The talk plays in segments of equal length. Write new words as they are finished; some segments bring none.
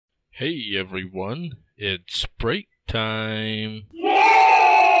Hey everyone, it's break time.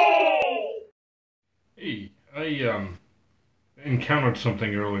 Hey, I encountered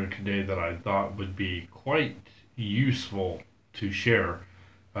something earlier today that I thought would be quite useful to share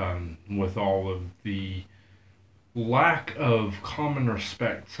with all of the lack of common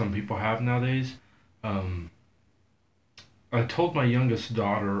respect some people have nowadays. Um, I told my youngest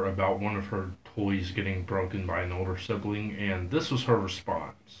daughter about one of her toys getting broken by an older sibling, and this was her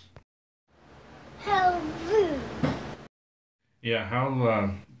response. How rude. Yeah,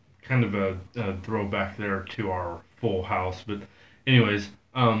 how kind of a throwback there to our full house. But, anyways,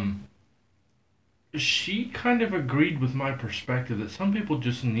 she kind of agreed with my perspective that some people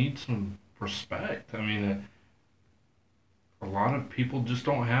just need some respect. I mean, a lot of people just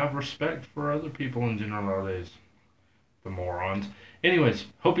don't have respect for other people in general nowadays. The morons. Anyways,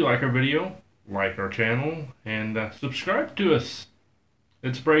 hope you like our video, like our channel, and subscribe to us.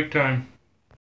 It's break time.